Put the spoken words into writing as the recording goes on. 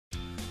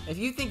If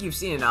you think you've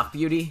seen enough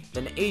beauty,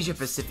 then Asia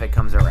Pacific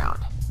comes around.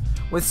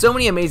 With so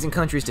many amazing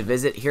countries to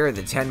visit, here are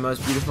the 10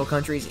 most beautiful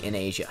countries in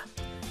Asia.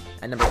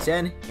 At number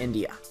 10,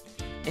 India.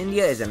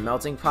 India is a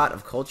melting pot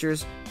of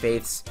cultures,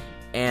 faiths,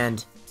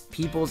 and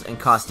peoples and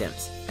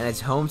costumes, and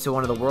it's home to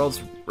one of the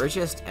world's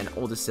richest and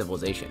oldest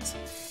civilizations.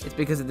 It's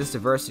because of this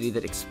diversity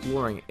that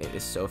exploring it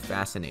is so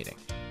fascinating.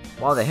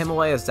 While the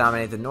Himalayas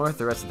dominate the north,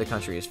 the rest of the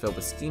country is filled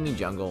with steamy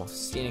jungle,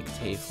 scenic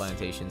tea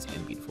plantations,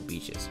 and beautiful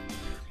beaches.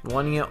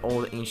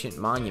 Millennia-old ancient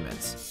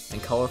monuments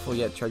and colorful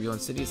yet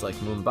turbulent cities like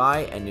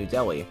Mumbai and New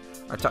Delhi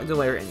are tucked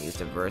away in these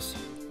diverse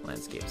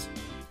landscapes.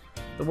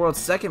 The world's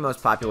second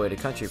most populated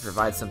country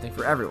provides something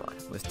for everyone,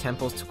 with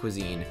temples to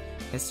cuisine,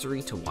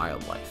 history to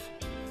wildlife.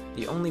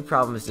 The only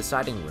problem is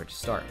deciding where to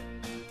start.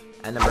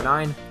 At number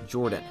 9,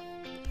 Jordan.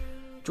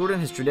 Jordan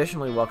has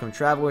traditionally welcomed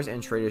travelers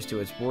and traders to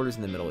its borders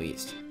in the Middle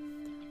East.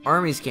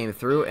 Armies came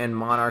through, and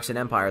monarchs and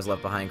empires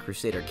left behind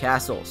crusader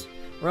castles,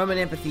 Roman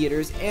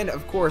amphitheaters, and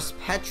of course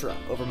Petra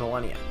over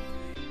millennia.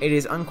 It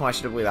is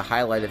unquestionably the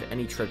highlight of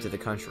any trip to the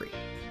country,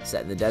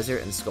 set in the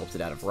desert and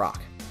sculpted out of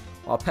rock.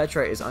 While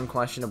Petra is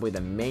unquestionably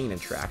the main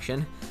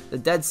attraction, the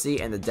Dead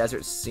Sea and the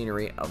desert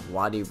scenery of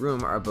Wadi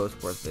Rum are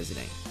both worth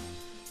visiting.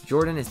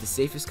 Jordan is the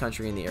safest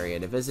country in the area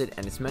to visit,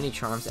 and its many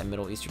charms and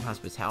Middle Eastern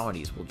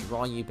hospitalities will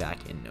draw you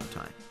back in no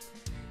time.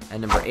 At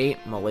number 8,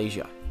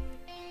 Malaysia.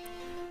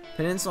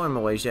 Peninsular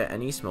Malaysia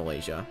and East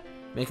Malaysia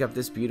make up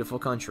this beautiful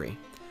country,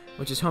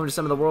 which is home to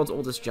some of the world's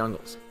oldest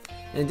jungles.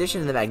 In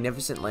addition to the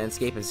magnificent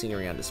landscape and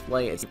scenery on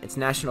display, its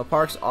national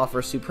parks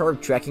offer superb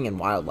trekking and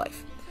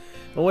wildlife.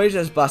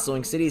 Malaysia's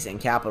bustling cities and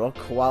capital,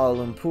 Kuala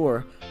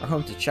Lumpur, are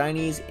home to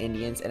Chinese,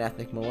 Indians, and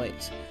ethnic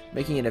Malays,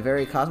 making it a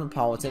very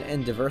cosmopolitan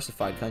and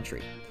diversified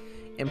country.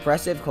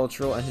 Impressive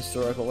cultural and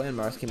historical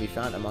landmarks can be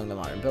found among the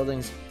modern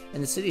buildings,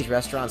 and the city's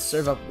restaurants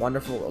serve up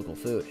wonderful local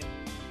food.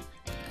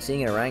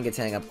 Seeing an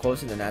orangutan up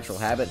close in their natural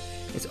habitat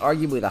is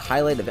arguably the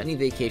highlight of any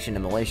vacation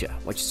in Malaysia,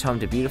 which is home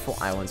to beautiful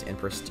islands and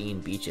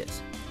pristine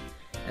beaches.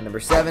 And number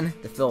 7,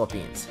 the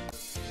Philippines.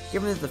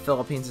 Given that the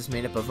Philippines is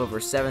made up of over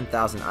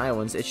 7,000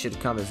 islands, it should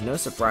come as no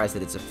surprise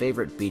that it's a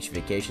favorite beach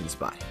vacation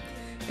spot.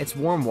 Its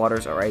warm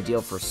waters are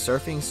ideal for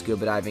surfing,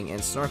 scuba diving,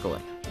 and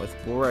snorkeling, with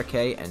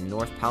Boracay and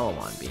North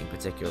Palawan being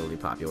particularly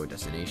popular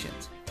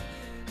destinations.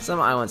 Some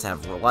islands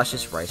have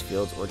luscious rice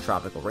fields or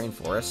tropical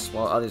rainforests,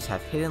 while others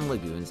have hidden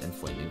lagoons and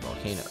flaming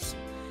volcanoes.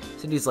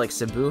 Cities like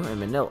Cebu and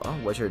Manila,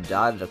 which are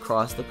dotted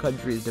across the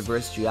country's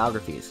diverse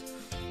geographies,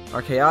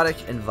 are chaotic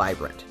and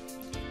vibrant.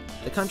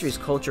 The country's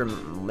culture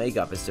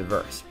makeup is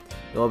diverse.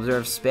 You'll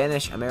observe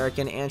Spanish,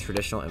 American, and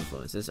traditional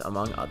influences,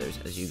 among others,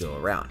 as you go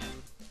around.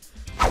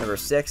 Number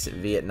 6,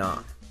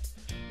 Vietnam.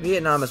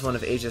 Vietnam is one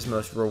of Asia's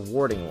most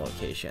rewarding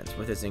locations,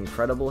 with its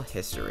incredible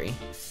history,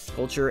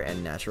 culture,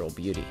 and natural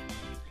beauty.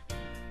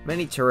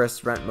 Many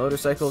tourists rent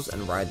motorcycles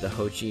and ride the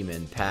Ho Chi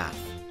Minh Path.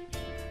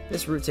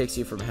 This route takes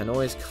you from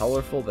Hanoi's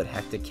colorful but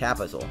hectic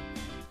capital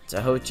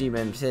to Ho Chi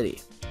Minh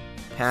City,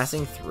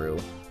 passing through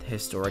the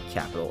historic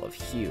capital of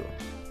Hue.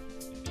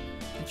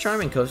 The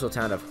charming coastal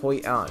town of Hoi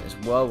An is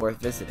well worth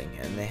visiting,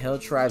 and the hill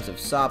tribes of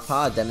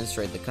Sapa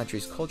demonstrate the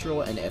country's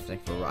cultural and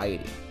ethnic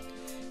variety.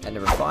 At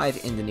number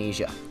 5,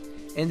 Indonesia.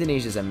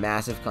 Indonesia is a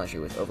massive country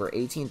with over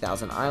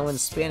 18,000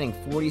 islands spanning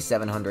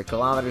 4,700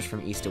 kilometers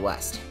from east to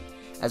west.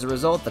 As a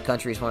result, the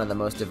country is one of the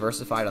most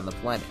diversified on the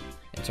planet,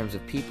 in terms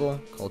of people,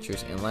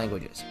 cultures, and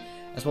languages,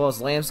 as well as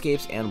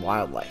landscapes and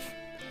wildlife.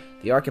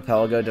 The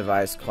archipelago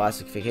defies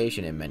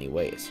classification in many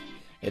ways.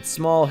 Its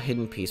small,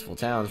 hidden, peaceful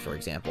towns, for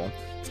example,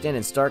 stand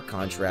in stark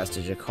contrast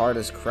to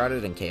Jakarta's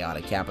crowded and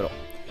chaotic capital.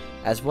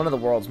 As one of the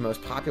world's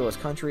most populous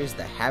countries,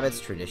 the habits,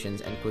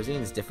 traditions, and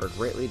cuisines differ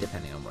greatly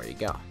depending on where you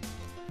go.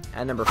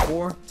 At number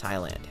 4,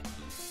 Thailand.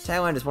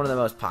 Thailand is one of the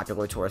most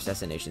popular tourist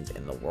destinations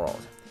in the world.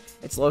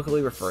 It's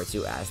locally referred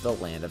to as the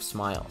Land of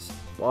Smiles.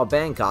 While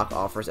Bangkok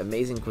offers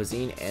amazing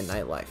cuisine and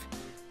nightlife,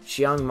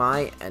 Chiang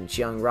Mai and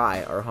Chiang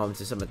Rai are home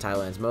to some of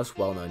Thailand's most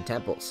well-known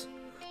temples.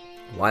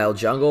 Wild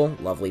jungle,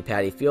 lovely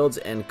paddy fields,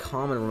 and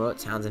calm and remote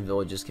towns and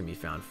villages can be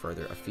found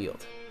further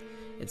afield.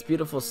 Its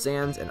beautiful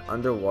sands and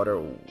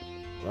underwater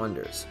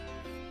wonders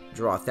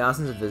draw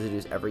thousands of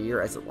visitors every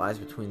year as it lies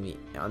between the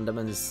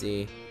Andaman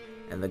Sea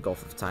and the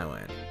Gulf of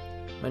Thailand.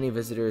 Many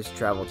visitors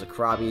travel to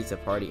Krabi to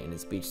party in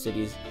its beach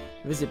cities,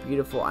 visit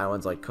beautiful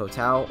islands like Koh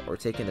Tao, or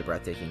take in the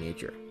breathtaking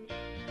nature.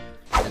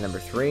 And number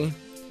 3,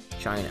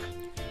 China.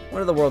 One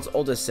of the world's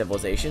oldest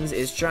civilizations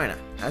is China.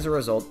 As a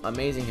result,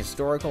 amazing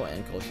historical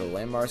and cultural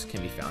landmarks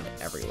can be found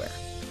everywhere.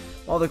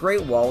 While the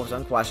Great Wall is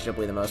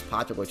unquestionably the most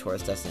popular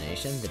tourist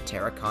destination, the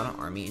Terracotta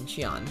Army in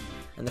Xi'an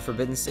and the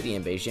Forbidden City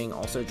in Beijing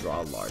also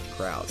draw large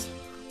crowds.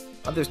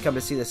 Others come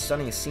to see the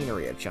stunning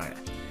scenery of China,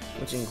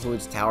 which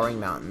includes towering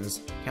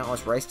mountains,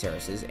 countless rice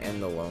terraces,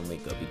 and the lonely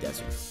Gobi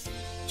Desert.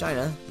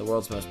 China, the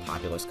world's most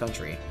populous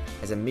country,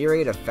 has a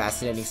myriad of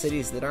fascinating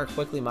cities that are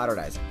quickly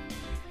modernizing.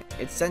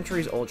 Its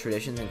centuries-old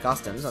traditions and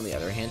customs, on the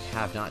other hand,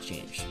 have not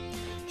changed.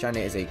 China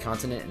is a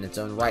continent in its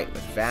own right,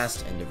 with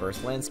vast and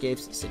diverse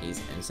landscapes,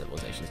 cities, and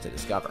civilizations to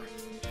discover.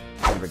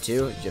 Number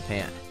 2,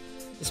 Japan.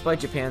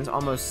 Despite Japan's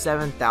almost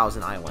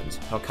 7,000 islands,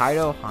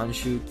 Hokkaido,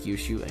 Honshu,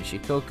 Kyushu, and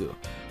Shikoku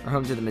are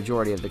home to the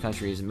majority of the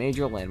country's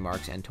major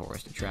landmarks and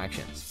tourist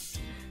attractions.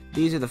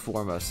 These are the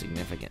four most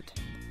significant.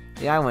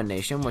 The island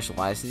nation, which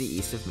lies to the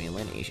east of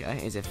mainland Asia,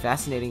 is a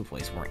fascinating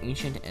place where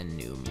ancient and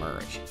new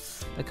merge.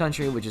 The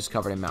country, which is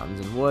covered in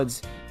mountains and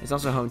woods, is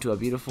also home to a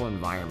beautiful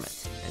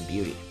environment and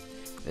beauty.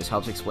 This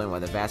helps explain why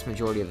the vast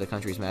majority of the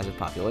country's massive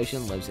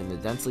population lives in the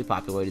densely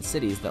populated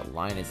cities that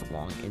line its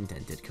long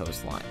indented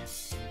coastline.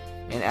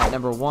 And at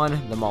number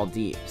 1, the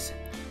Maldives.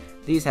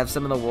 These have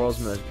some of the world's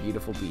most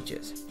beautiful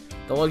beaches.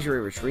 The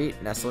luxury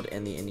retreat, nestled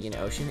in the Indian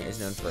Ocean, is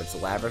known for its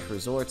lavish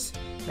resorts,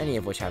 many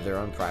of which have their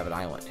own private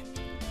island.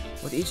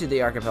 With each of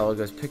the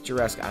archipelago's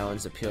picturesque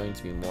islands appealing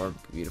to be more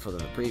beautiful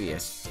than the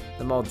previous,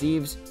 the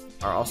Maldives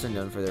are also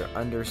known for their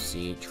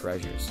undersea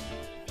treasures.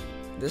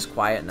 This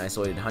quiet and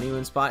isolated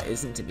honeymoon spot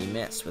isn't to be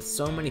missed, with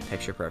so many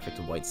picture-perfect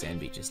white sand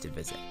beaches to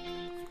visit.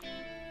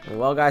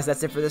 Well guys,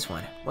 that's it for this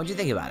one. What'd you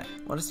think about it?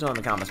 Let us know in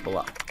the comments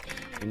below.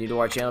 If you're new to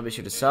our channel, be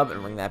sure to sub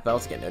and ring that bell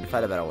to get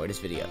notified about our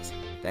latest videos.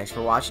 Thanks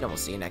for watching, and we'll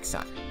see you next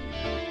time.